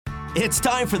It's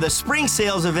time for the spring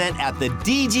sales event at the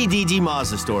DGDG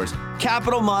Mazda stores.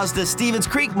 Capital Mazda, Stevens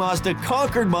Creek Mazda,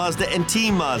 Concord Mazda, and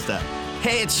Team Mazda.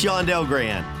 Hey, it's Sean Del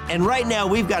Gran. And right now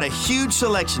we've got a huge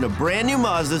selection of brand new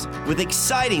Mazdas with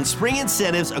exciting spring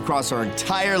incentives across our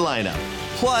entire lineup.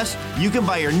 Plus, you can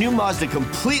buy your new Mazda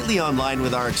completely online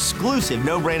with our exclusive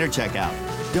no-brainer checkout.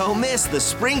 Don't miss the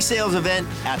spring sales event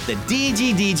at the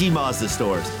DGDG Mazda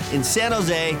stores in San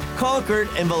Jose, Concord,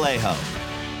 and Vallejo.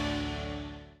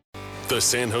 The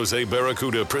San Jose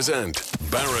Barracuda present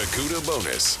Barracuda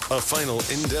Bonus, a final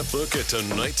in-depth look at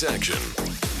tonight's action.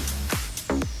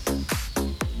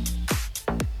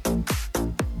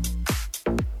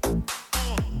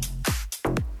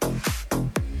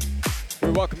 We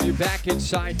welcome you back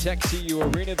inside Tech CU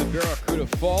Arena. The Barracuda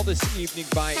fall this evening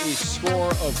by a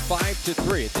score of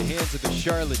 5-3 at the hands of the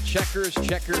Charlotte Checkers.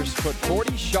 Checkers put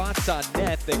 40 shots on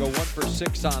net. They go 1 for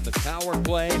 6 on the power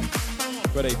play.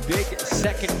 But a big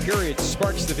second period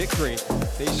sparks the victory.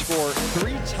 They score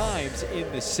 3 times in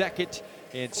the second,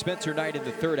 and Spencer Knight in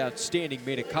the third, outstanding,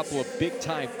 made a couple of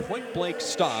big-time point-blank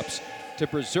stops to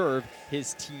preserve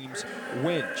his team's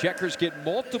win. Checkers get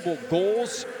multiple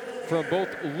goals from both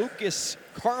Lucas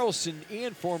Carlson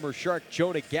and former Shark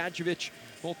Jonah Gadjevich.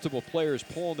 Multiple players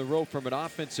pulling the rope from an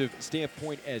offensive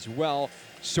standpoint as well.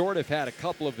 Sort of had a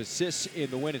couple of assists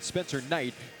in the win, and Spencer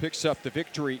Knight picks up the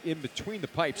victory in between the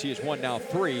pipes. He has won now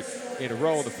 3 in a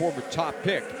row. The former top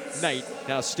pick, Knight,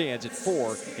 now stands at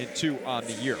 4-2 on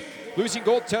the year. Losing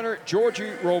goaltender Georgi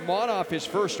Romanov, his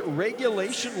first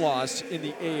regulation loss in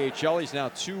the AHL. He's now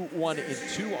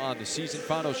 2-1-2 on the season.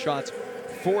 Final shots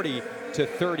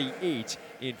 40-38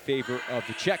 in favor of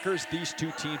the Checkers. These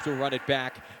two teams will run it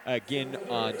back again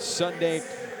on Sunday.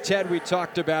 Ted, we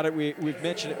talked about it. We've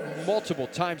mentioned it multiple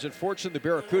times. Unfortunately, the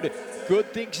Barracuda,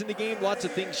 good things in the game, lots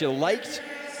of things you liked,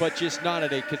 but just not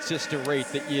at a consistent rate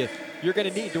that you're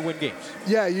going to need to win games.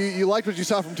 Yeah, you liked what you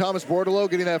saw from Thomas Bordeleau,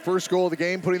 getting that first goal of the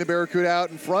game, putting the Barracuda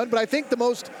out in front. But I think the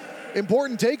most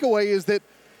important takeaway is that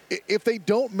if they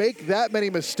don't make that many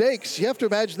mistakes, you have to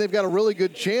imagine they've got a really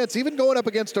good chance. Even going up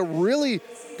against a really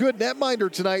good netminder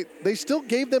tonight, they still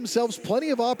gave themselves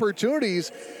plenty of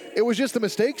opportunities. It was just the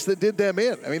mistakes that did them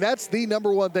in. I mean, that's the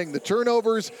number one thing. The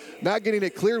turnovers, not getting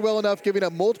it cleared well enough, giving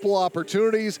up multiple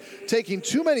opportunities, taking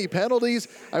too many penalties.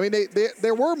 I mean,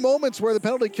 there were moments where the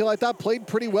penalty kill, I thought, played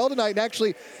pretty well tonight and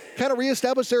actually kind of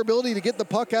reestablished their ability to get the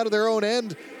puck out of their own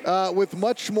end with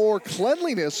much more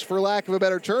cleanliness, for lack of a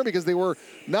better term, because they were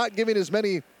not giving as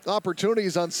many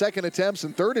opportunities on second attempts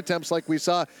and third attempts like we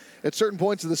saw at certain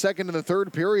points of the second and the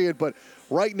third period. But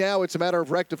right now it's a matter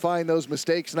of rectifying those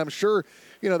mistakes, and I'm sure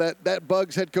that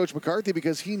bugs head coach McCarthy,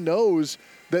 because he knows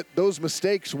that those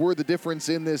mistakes were the difference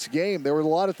in this game. There were a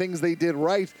lot of things they did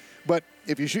right, but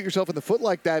if you shoot yourself in the foot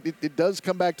like that, it does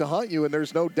come back to haunt you, and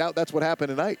there's no doubt that's what happened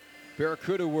tonight.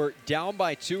 Barracuda were down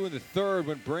by 2 in the third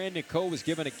when Brandon Coe was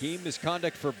given a game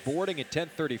misconduct for boarding at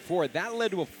 10:34. That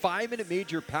led to a 5-minute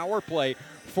major power play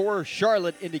for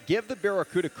Charlotte, and to give the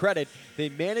Barracuda credit, they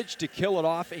managed to kill it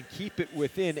off and keep it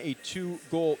within a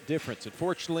 2-goal difference.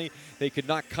 Unfortunately, they could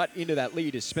not cut into that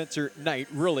lead as Spencer Knight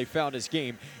really found his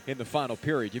game in the final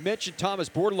period. You mentioned Thomas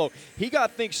Bordeleau. He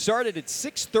got things started at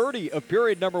 6:30 of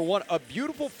period number 1. A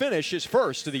beautiful finish, his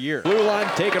first of the year. Blue line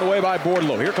taken away by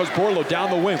Bordeleau. Here comes Bordeleau down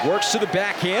the wing, works to the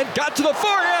backhand, got to the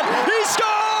forehand, he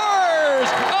scores!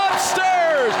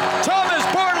 Upstairs, Thomas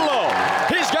Bordeleau.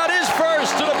 He's got his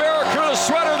first to the Barracuda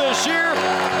sweater this year,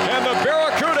 and the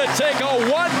Barracuda take a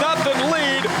 1-0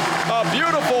 lead. A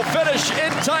beautiful finish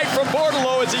in tight from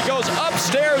Bordeleau as he goes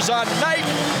upstairs on Knight,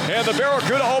 and the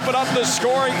Barracuda open up the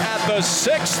scoring at the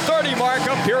 6:30 mark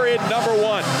of period number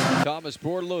 1. Thomas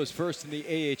Bordeleau is first in the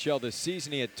AHL this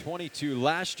season. He had 22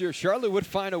 last year. Charlotte would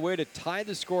find a way to tie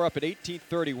the score up at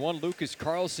 18:31. Lucas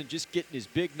Carlson just getting his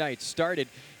big night started,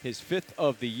 his 5th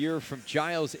of the year from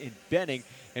Giles and Benning,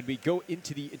 and we go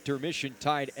into the intermission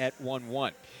tied at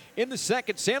 1-1. In the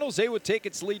second, San Jose would take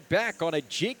its lead back on a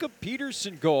Jacob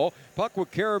Peterson goal. Puck would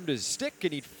carry him to his stick,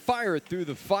 and he'd fire it through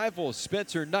the 5-hole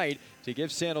Spencer Knight to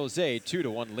give San Jose a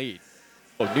 2-1 lead.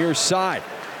 Near side,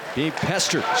 being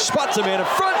pestered, spots a man in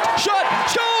front, shot,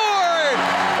 scored!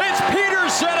 It's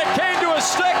Peterson, it came to a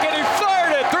stick, and he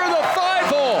fired it through the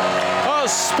 5-hole.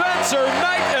 Spencer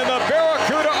Knight and the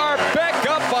Barracuda are back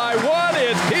up by 1.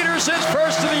 It's Peterson's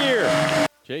first of the year.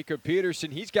 Jacob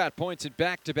Peterson, he's got points in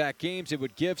back-to-back games. It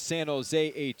would give San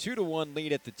Jose a 2-1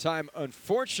 lead at the time.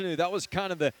 Unfortunately, that was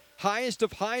kind of the highest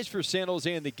of highs for San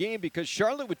Jose in the game, because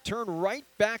Charlotte would turn right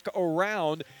back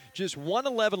around just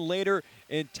 1:11 later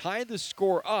and tie the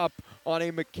score up on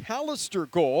a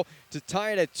McAllister goal to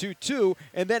tie it at 2-2.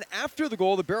 And then after the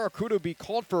goal, the Barracuda would be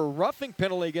called for a roughing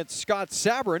penalty against Scott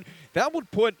Sabrin. That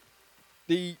would put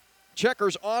the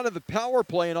Checkers onto the power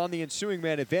play, and on the ensuing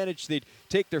man advantage, they'd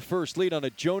take their first lead on a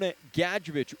Jonah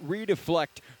Gadjevich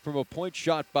redeflect from a point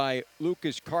shot by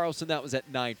Lucas Carlson. That was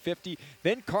at 9:50.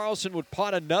 Then Carlson would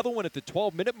pot another one at the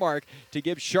 12-minute mark to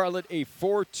give Charlotte a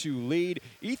 4-2 lead.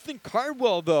 Ethan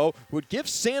Cardwell, though, would give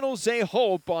San Jose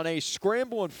hope on a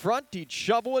scramble in front. He'd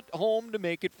shovel it home to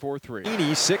make it 4-3.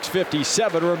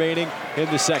 6:57 remaining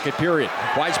in the second period.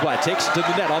 Weisblatt takes it to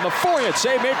the net on the forehand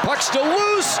save, made puck still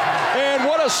loose, and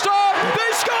what a stop!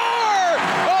 They score!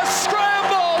 A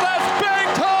scramble that's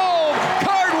banked home.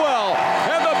 Cardwell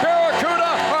and the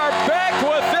Barracuda are back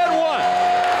within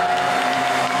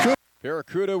one.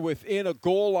 Barracuda within a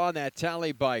goal on that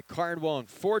tally by Cardwell.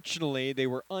 Unfortunately, they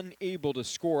were unable to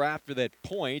score after that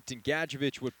point, and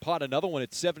Gadjevich would pot another one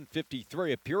at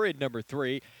 7:53, a period number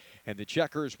 3. And the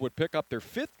Checkers would pick up their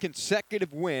 5th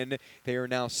consecutive win. They are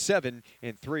now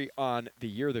 7-3 on the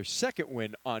year, their 2nd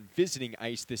win on visiting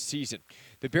ice this season.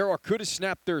 The Barracuda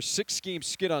snapped their 6-game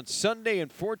skid on Sunday.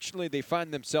 Unfortunately, they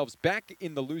find themselves back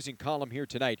in the losing column here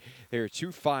tonight. They are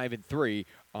 2-5-3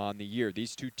 on the year.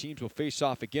 These two teams will face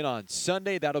off again on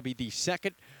Sunday. That'll be the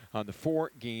 2nd on the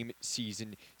 4-game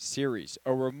season series.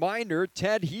 A reminder,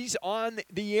 Ted, he's on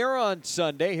the air on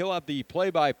Sunday. He'll have the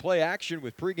play-by-play action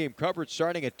with pregame coverage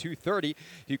starting at 2:30.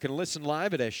 You can listen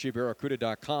live at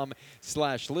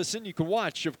sjbarracuda.com/listen. You can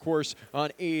watch, of course,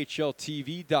 on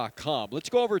ahltv.com. Let's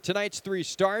go over tonight's 3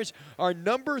 stars. Our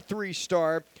number 3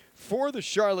 star for the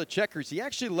Charlotte Checkers, he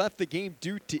actually left the game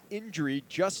due to injury,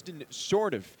 Justin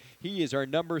Sordoff. He is our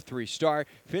number 3 star.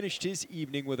 Finished his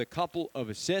evening with a couple of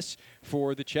assists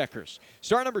for the Checkers.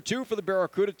 Star number 2 for the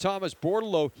Barracuda, Thomas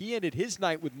Bordeleau. He ended his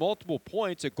night with multiple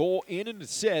points, a goal and an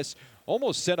assist.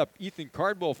 Almost set up Ethan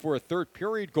Cardwell for a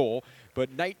third-period goal,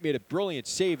 but Knight made a brilliant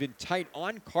save in tight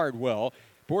on Cardwell.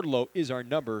 Bordeleau is our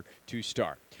number 2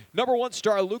 star. Number 1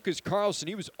 star, Lucas Carlson.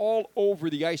 He was all over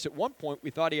the ice at one point. We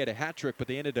thought he had a hat trick, but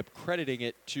they ended up crediting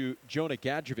it to Jonah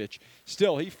Gadjevich.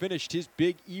 Still, he finished his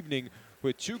big evening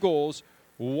with 2 goals,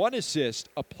 1 assist,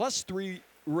 a +3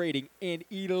 rating, and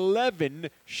 11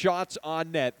 shots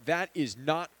on net. That is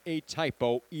not a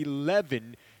typo.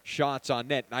 11 shots on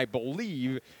net. And I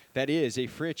believe that is a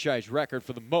franchise record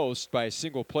for the most by a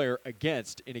single player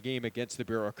in a game against the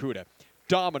Barracuda.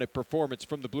 Dominant performance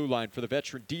from the blue line for the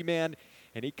veteran D-man,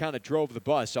 and he kind of drove the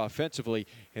bus offensively,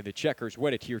 and the Checkers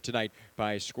win it here tonight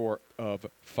by a score of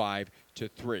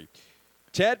 5-3.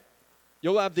 Ted,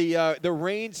 you'll have the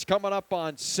Reigns coming up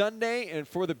on Sunday, and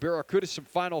for the Barracuda, some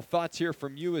final thoughts here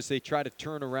from you as they try to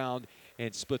turn around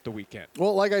and split the weekend.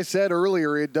 Well, like I said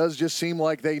earlier, it does just seem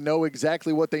like they know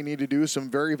exactly what they need to do. Some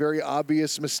very, very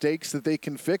obvious mistakes that they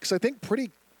can fix, I think,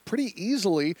 pretty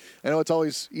easily. I know it's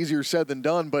always easier said than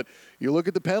done, but you look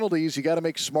at the penalties, you got to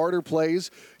make smarter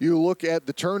plays. You look at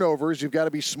the turnovers, you've got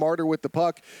to be smarter with the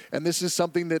puck. And this is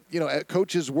something that,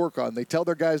 coaches work on. They tell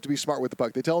their guys to be smart with the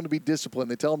puck. They tell them to be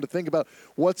disciplined. They tell them to think about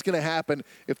what's going to happen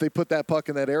if they put that puck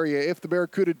in that area. If the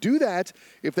Barracuda do that,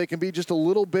 if they can be just a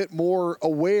little bit more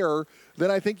aware,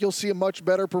 then I think you'll see a much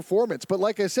better performance. But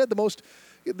like I said,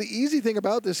 the easy thing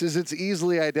about this is it's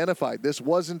easily identified. This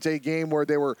wasn't a game where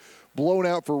they were blown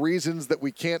out for reasons that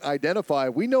we can't identify.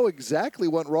 We know exactly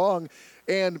what went wrong,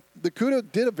 and the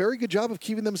Cuda did a very good job of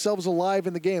keeping themselves alive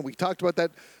in the game. We talked about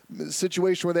that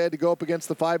situation where they had to go up against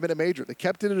the 5-minute major. They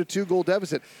kept it at a 2-goal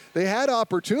deficit. They had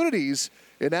opportunities,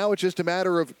 and now it's just a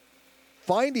matter of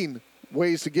finding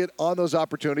ways to get on those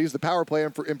opportunities. The power play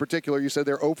in particular, you said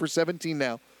they're 0 for 17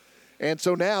 now. And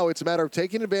so now it's a matter of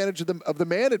taking advantage of the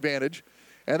man advantage,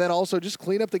 and then also just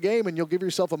clean up the game, and you'll give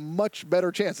yourself a much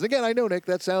better chance. And again, I know, Nick,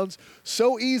 that sounds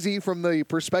so easy from the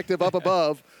perspective up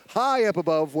above, high up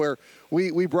above, where we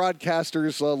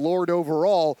broadcasters lord over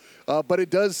all, but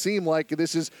it does seem like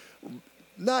this is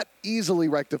not easily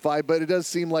rectified, but it does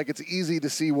seem like it's easy to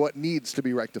see what needs to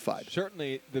be rectified.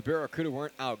 Certainly, the Barracuda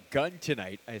weren't outgunned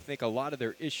tonight. I think a lot of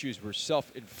their issues were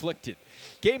self-inflicted.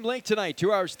 Game length tonight,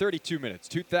 2 hours, 32 minutes.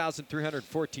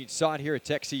 2,314 saw it here at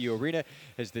TechCU Arena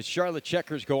as the Charlotte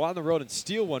Checkers go on the road and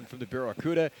steal one from the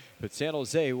Barracuda. But San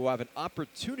Jose will have an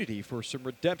opportunity for some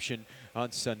redemption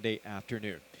on Sunday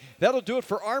afternoon. That'll do it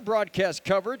for our broadcast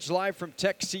coverage live from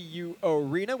TechCU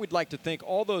Arena. We'd like to thank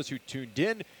all those who tuned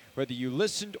in. Whether you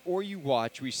listened or you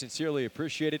watched, we sincerely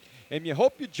appreciate it. And we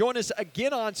hope you join us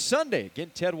again on Sunday.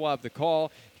 Again, Ted will have the call.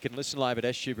 You can listen live at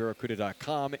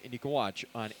sjbarracuda.com, and you can watch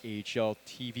on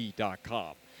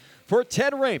ahltv.com. For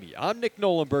Ted Ramey, I'm Nick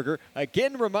Nolenberger,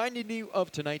 again reminding you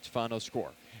of tonight's final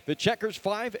score. The Checkers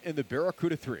 5 and the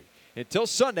Barracuda 3. Until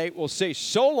Sunday, we'll say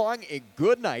so long and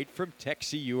good night from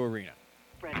TechCU Arena.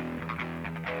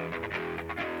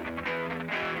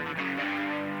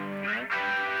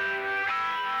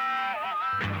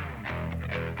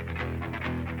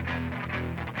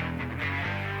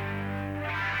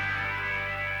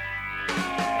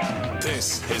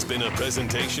 This has been a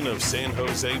presentation of San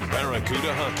Jose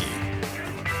Barracuda Hockey.